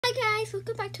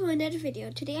welcome back to another video.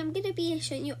 Today I'm gonna be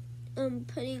showing you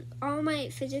putting all my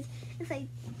fidgets inside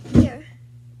here.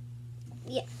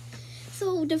 Yeah.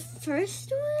 So the first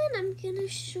one I'm gonna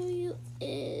show you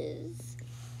is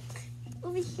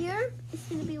over here. It's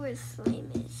gonna be where the slime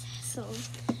is. So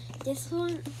this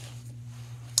one,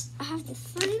 I have the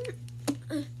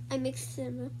slime. I mixed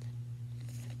them up.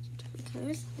 Different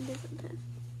colors. And this one has,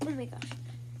 oh my gosh.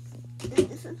 And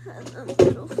this one has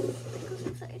little that goes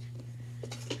inside.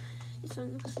 This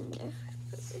one goes in there.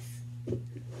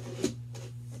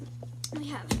 We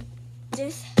have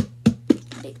this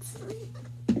big slime.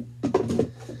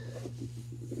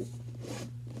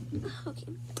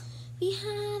 Okay. We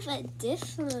have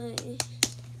this one.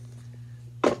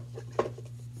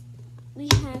 We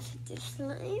have this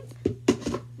slime.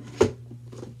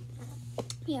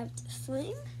 We have this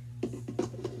slime.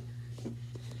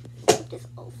 This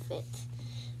all fits.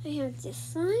 I have this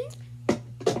slime.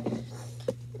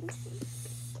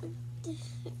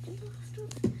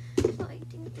 So I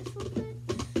think this will fit.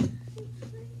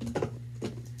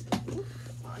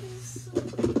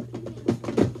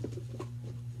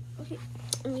 Okay,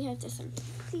 and we have this one.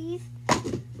 Please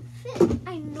fit.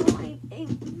 I know I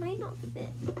might not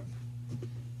fit.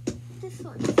 This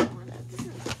one doesn't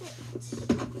fit.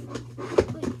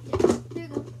 Wait, there you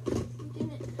go. I'm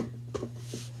doing it.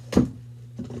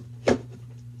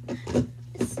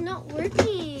 It's not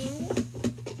working.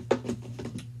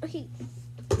 Okay,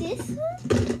 this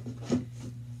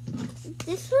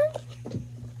one,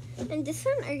 and this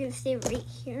one are gonna stay right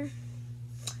here.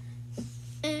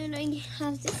 And I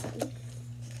have this one.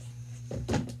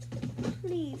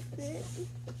 Please fit.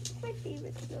 It's my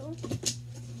favorite though.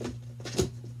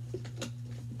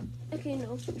 Okay,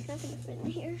 no, it's not gonna fit in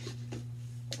here.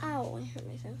 Ow, I hurt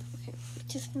myself. Okay,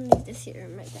 just gonna leave this here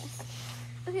on my desk.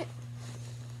 Okay,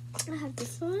 I have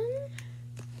this one.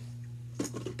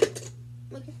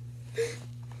 Okay,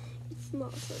 it's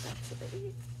small, so that's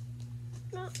it.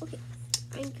 No, okay,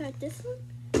 I got this one.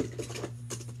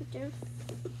 Right there.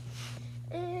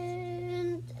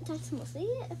 And that's mostly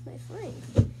it of my slime.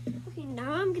 Okay,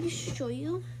 now I'm gonna show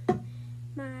you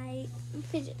my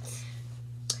fidgets.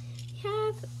 We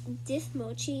have this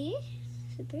mochi,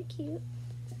 super cute.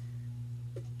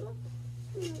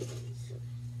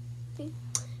 Okay.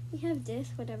 We have this,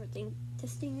 whatever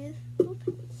this thing is.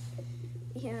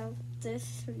 We have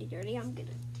this really dirty. I'm gonna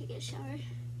take a shower.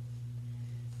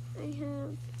 I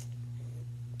have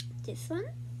this one.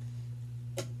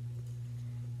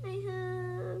 I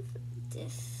have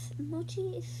this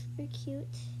mochi, is super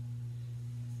cute.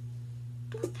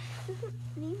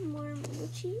 Need more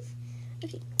mochis.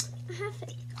 Okay, I have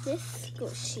this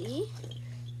squishy.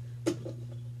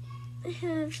 I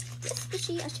have this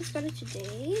squishy. I just got it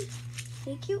today.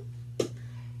 Very cute.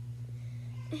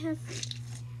 I have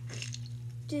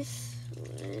this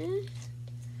one.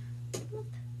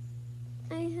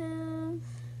 I have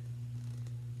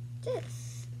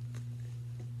this.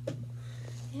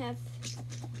 I have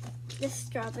this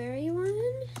strawberry one.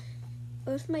 It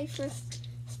was my first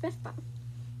Spef Pop.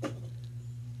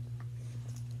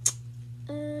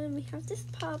 We have this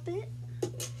Poppet.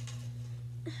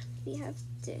 We have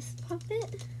this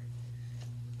Poppet.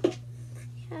 We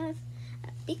have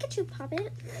a Pikachu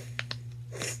Poppet.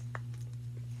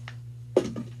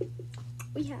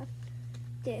 We have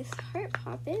this Heart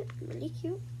Poppet, really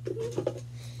cute.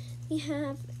 We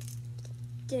have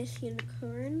this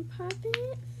Unicorn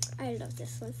Poppet. I love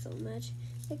this one so much.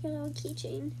 Like a little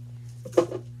keychain.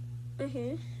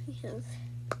 Okay, we have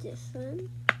this one.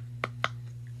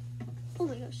 Oh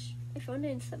my gosh, I found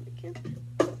it in stomach again.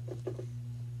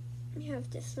 We have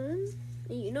this one.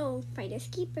 And you know, finders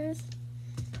keepers.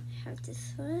 I have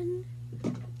this one.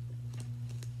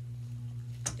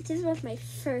 This was my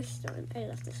first one. I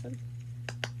love this one.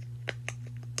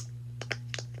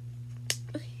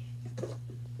 Okay.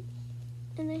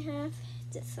 And I have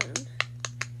this one.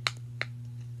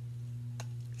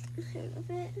 I love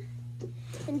it.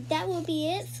 And that will be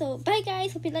it. So bye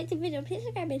guys. Hope you liked the video. Please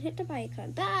subscribe and hit the bell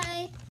icon. Bye.